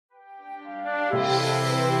Now,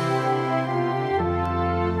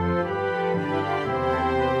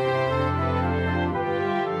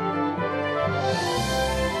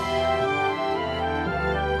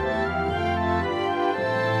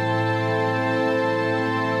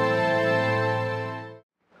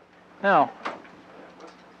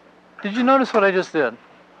 did you notice what I just did?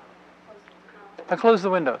 I closed the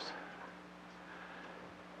windows.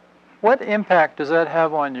 What impact does that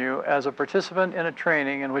have on you as a participant in a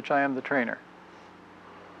training in which I am the trainer?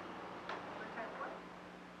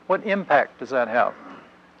 What impact does that have?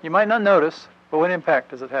 You might not notice, but what impact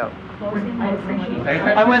does it have?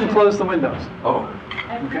 I went and closed the windows. Oh.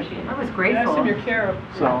 I appreciate it. I was grateful. Nice of your care of,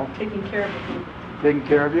 So, taking care of the group. taking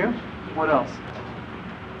care of you. What else?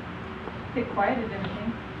 They quieted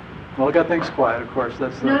everything. Well, it got things quiet, of course.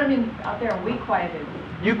 That's the... No, I mean, out there, we quieted.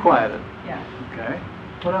 You quieted. Yeah. Okay.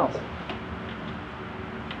 What else?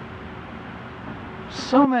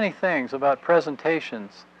 So many things about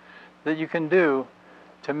presentations that you can do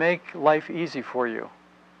to make life easy for you.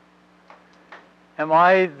 Am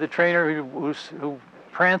I the trainer who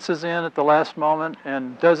prances in at the last moment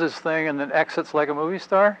and does his thing and then exits like a movie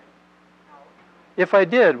star? If I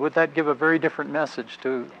did, would that give a very different message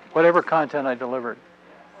to whatever content I delivered?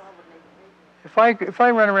 If I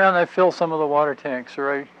run around and I fill some of the water tanks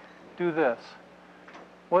or I do this,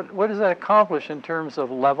 what does that accomplish in terms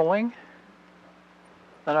of leveling?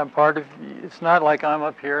 That I'm part of, it's not like I'm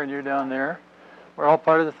up here and you're down there. We're all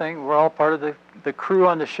part of the thing. We're all part of the crew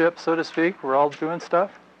on the ship, so to speak. We're all doing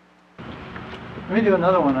stuff. Let me do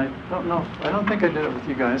another one. I don't know. I don't think I did it with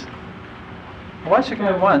you guys. I watched a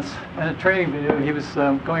guy once in a training video. He was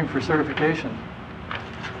going for certification.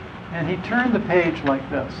 And he turned the page like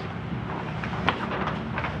this.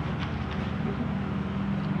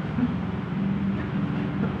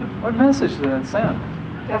 What message did that send?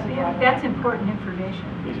 That's important information.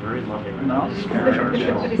 He's very loving. No. Likes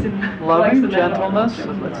Loving, the gentleness,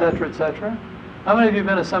 etc., etc. How many of you have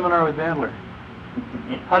been to a seminar with Bandler?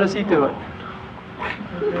 How does he do it?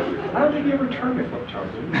 I don't think he ever turned me flip chart,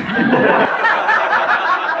 did he?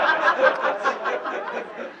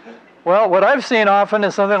 Well, what I've seen often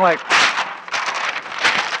is something like,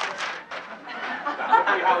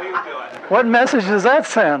 what message does that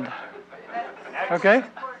send? Okay?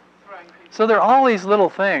 So there are all these little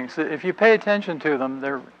things. If you pay attention to them,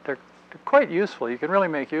 they're quite useful. You can really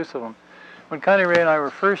make use of them. When Connie Ray and I were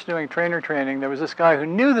first doing trainer training, there was this guy who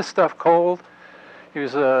knew the stuff cold. He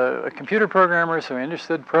was a computer programmer, so he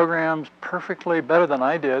understood programs perfectly, better than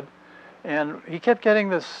I did. And he kept getting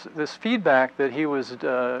this feedback that he was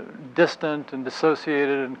distant and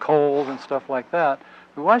dissociated and cold and stuff like that.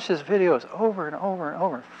 We watched his videos over and over and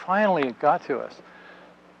over. Finally, it got to us.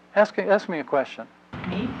 Ask me a question.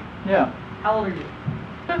 Me? Yeah. How old are you?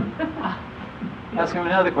 Ask him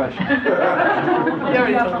another question. What did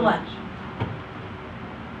you have for lunch?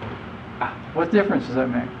 What difference does that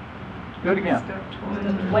make? Do it again.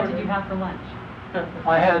 What did you have for lunch?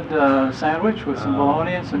 I had a sandwich with some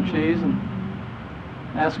bologna and some cheese, and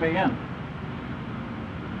ask me again.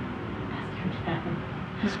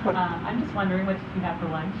 I'm just wondering, what did you have for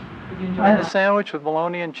lunch? Did you enjoy I had a that? sandwich with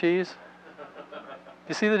bologna and cheese.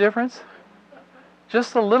 You see the difference?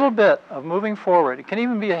 Just a little bit of moving forward. It can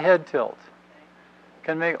even be a head tilt.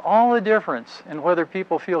 Can make all the difference in whether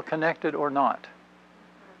people feel connected or not.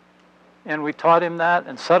 And we taught him that,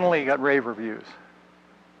 and suddenly he got rave reviews.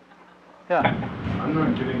 Yeah. I'm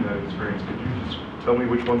not getting that experience. Could you just tell me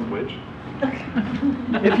which one's which?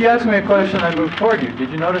 If you ask me a question, I move toward you.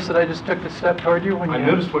 Did you notice that I just took a step toward you when you... I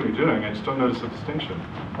noticed what you're doing. I just don't notice the distinction.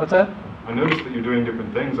 What's that? I noticed that you're doing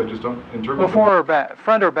different things. I just don't interpret Before or back,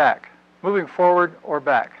 front or back, moving forward or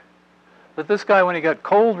back. But this guy, when he got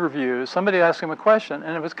cold reviews, somebody asked him a question,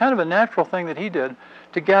 and it was kind of a natural thing that he did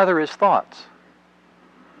to gather his thoughts.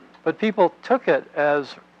 But people took it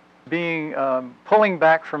as being pulling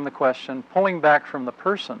back from the question, pulling back from the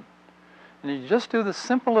person. And you just do the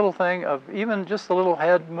simple little thing of even just a little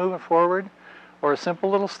head moving forward or a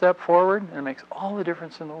simple little step forward, and it makes all the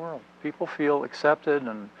difference in the world. People feel accepted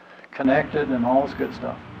and connected and all this good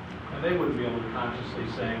stuff. And they wouldn't be able to consciously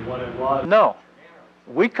say what it was. No.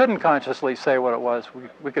 We couldn't consciously say what it was.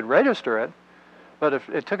 We could register it, but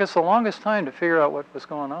it took us the longest time to figure out what was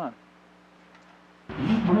going on.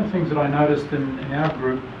 One of the things that I noticed in our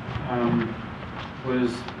group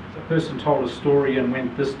was a person told a story and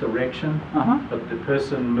went this direction, but the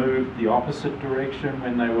person moved the opposite direction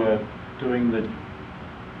when they were doing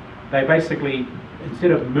they basically,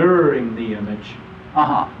 instead of mirroring the image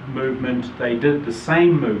movement, they did the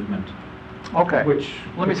same movement. Okay.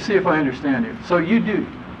 Let me see if I understand you. So you do.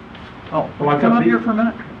 Oh, well, come up here for a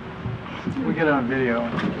minute. We get on video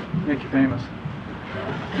and make you famous.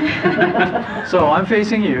 So I'm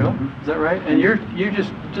facing you, is that right? And you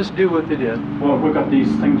just do what they did. Well, we've got these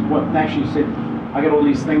things, what actually said, I got all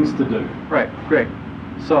these things to do. Right, great.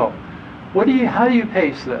 So, how do you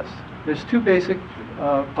pace this? There's two basic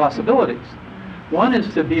possibilities. One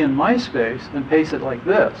is to be in my space and pace it like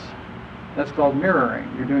this. That's called mirroring.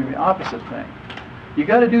 You're doing the opposite thing. You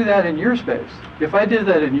got to do that in your space. If I did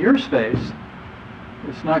that in your space,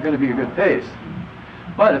 it's not going to be a good pace.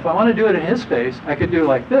 But if I want to do it in his space, I could do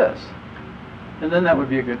like this. And then that would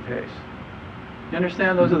be a good pace. You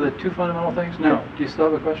understand those are the two fundamental things? No. Do you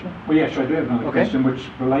still have a question? Well, yeah, sure, I do have another question which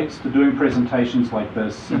relates to doing presentations like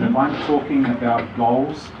this. And if I'm talking about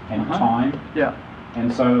goals and time, Yeah.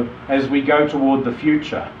 and so as we go toward the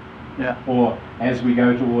future, Yeah. or as we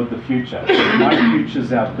go toward the future, my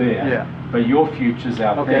future's out there, Yeah. but your future's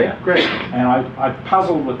out Okay, there. great. And I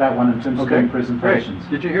puzzled with that one in terms of Okay, doing great. presentations.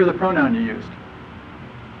 Did you hear the pronoun you used?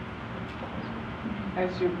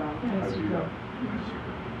 As you go. As you go.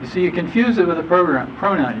 You see, you confused it with a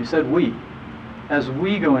pronoun. You said we, as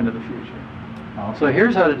we go into the future. Oh, So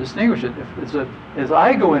here's how to distinguish it. If it's as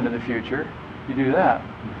I go into the future, you do that.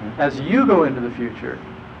 As you go into the future,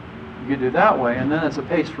 you do that way, and then it's a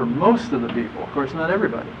pace for most of the people. Of course, not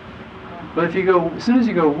everybody. But if you go, as soon as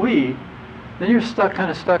you go we, then you're kind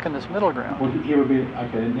of stuck in this middle ground. Well, here would be,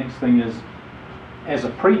 okay, the next thing is, as a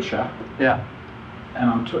preacher, Yeah.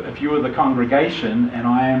 and if you are the congregation and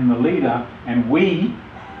I am the leader, and we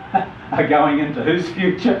are going into whose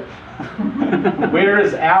future? Where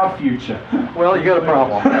is our future? Well, you got a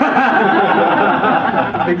problem.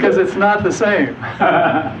 Because it's not the same.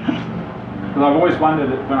 Because I've always wondered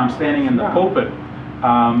when I'm standing in the pulpit,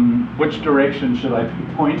 which direction should I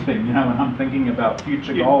be pointing? You know, when I'm thinking about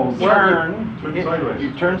future goals. Turn sideways.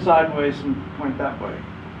 You turn sideways and point that way.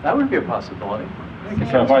 That would be a possibility.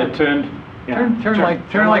 So if I turned, Turn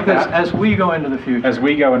like this as we go into the future. as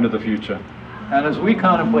we go into the future. And as we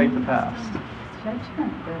contemplate the past.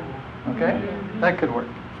 Okay? That could work.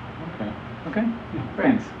 Okay. Okay?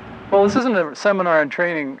 Thanks. Well, this isn't a seminar on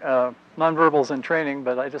training, nonverbals in training,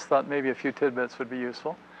 but I just thought maybe a few tidbits would be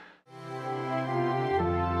useful.